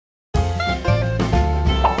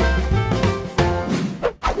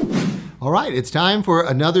All right, it's time for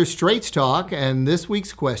another Straits Talk, and this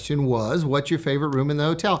week's question was, what's your favorite room in the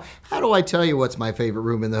hotel? How do I tell you what's my favorite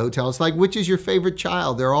room in the hotel? It's like, which is your favorite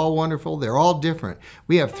child? They're all wonderful. They're all different.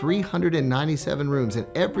 We have 397 rooms, and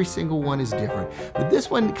every single one is different. But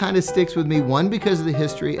this one kind of sticks with me, one, because of the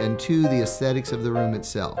history, and two, the aesthetics of the room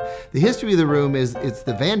itself. The history of the room is it's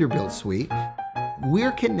the Vanderbilt suite.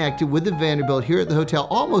 We're connected with the Vanderbilt here at the hotel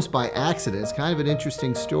almost by accident. It's kind of an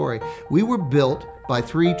interesting story. We were built by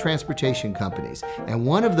 3 transportation companies, and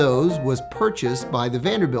one of those was purchased by the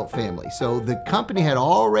Vanderbilt family. So the company had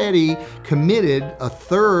already committed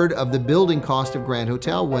 1/3 of the building cost of Grand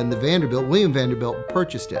Hotel when William Vanderbilt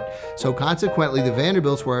purchased it. So consequently, the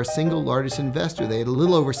Vanderbilts were our single largest investor. They had a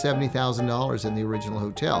little over $70,000 in the original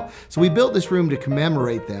hotel. So we built this room to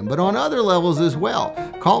commemorate them, but on other levels as well.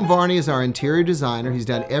 Carlton Varney is our interior designer. He's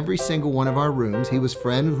done every single one of our rooms. He was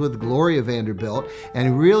friends with Gloria Vanderbilt, and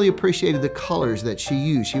he really appreciated the colors that she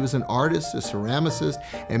used. She was an artist, a ceramicist,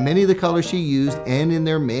 and many of the colors she used and in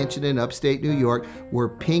their mansion in upstate New York were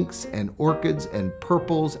pinks and orchids and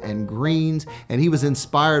purples and greens, and he was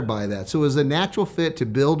inspired by that. So it was a natural fit to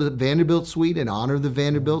build a Vanderbilt suite in honor of the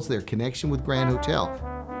Vanderbilts, their connection with Grand Hotel.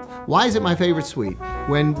 Why is it my favorite suite?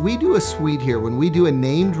 When we do a suite here, when we do a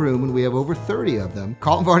named room, and we have over 30 of them,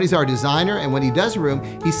 Carlton Varney's our designer, and when he does a room,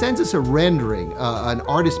 he sends us a rendering, an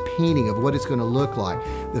artist painting of what it's going to look like.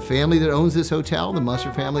 The family that owns this hotel, the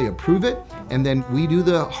Musser family, approve it, and then we do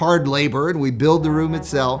the hard labor, and we build the room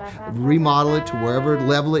itself, remodel it to wherever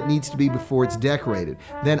level it needs to be before it's decorated.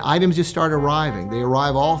 Then items just start arriving. They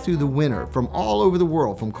arrive all through the winter, from all over the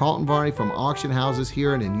world, from Carlton Varney, from auction houses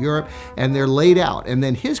here and in Europe, and they're laid out. And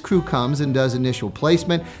then his crew comes and does initial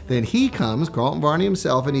placement. Then he comes, Carlton Varney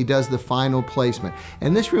himself, and he does the final placement.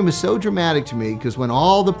 And this room is so dramatic to me because when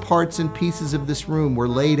all the parts and pieces of this room were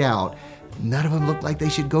laid out, none of them looked like they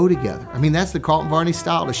should go together. I mean, that's the Carlton Varney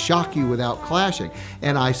style, to shock you without clashing.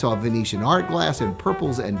 And I saw Venetian art glass and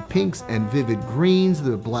purples and pinks and vivid greens,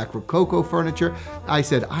 the black Rococo furniture. I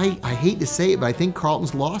said, I hate to say it, but I think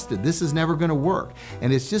Carlton's lost it. This is never going to work.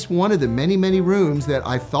 And it's just one of the many, many rooms that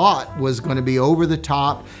I thought was going to be over the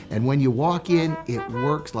top. And when you walk in, it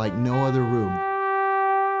works like no other room.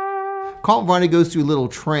 Carlton Varney goes through little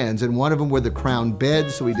trends, and one of them were the crown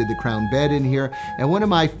beds, so we did the crown bed in here. And one of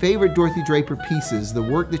my favorite Dorothy Draper pieces, the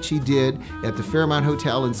work that she did at the Fairmont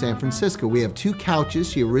Hotel in San Francisco. We have 2 couches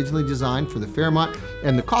she originally designed for the Fairmont,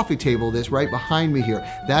 and the coffee table that's right behind me here.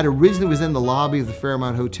 That originally was in the lobby of the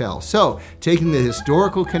Fairmont Hotel. So, taking the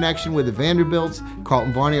historical connection with the Vanderbilts,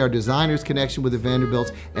 Carlton Varney, our designer's connection with the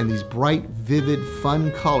Vanderbilts, and these bright, vivid,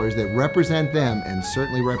 fun colors that represent them and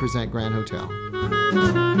certainly represent Grand Hotel.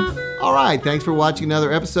 All right, thanks for watching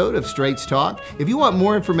another episode of Straits Talk. If you want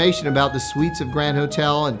more information about the suites of Grand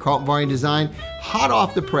Hotel and Carlton Varney design, hot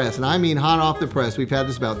off the press, and I mean hot off the press, we've had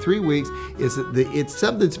this about 3 weeks, it's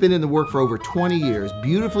something that's been in the work for over 20 years.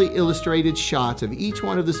 Beautifully illustrated shots of each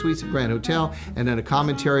one of the suites of Grand Hotel, and then a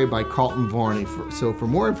commentary by Carlton Varney. So for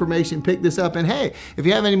more information, pick this up, and hey, if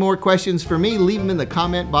you have any more questions for me, leave them in the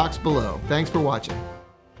comment box below. Thanks for watching.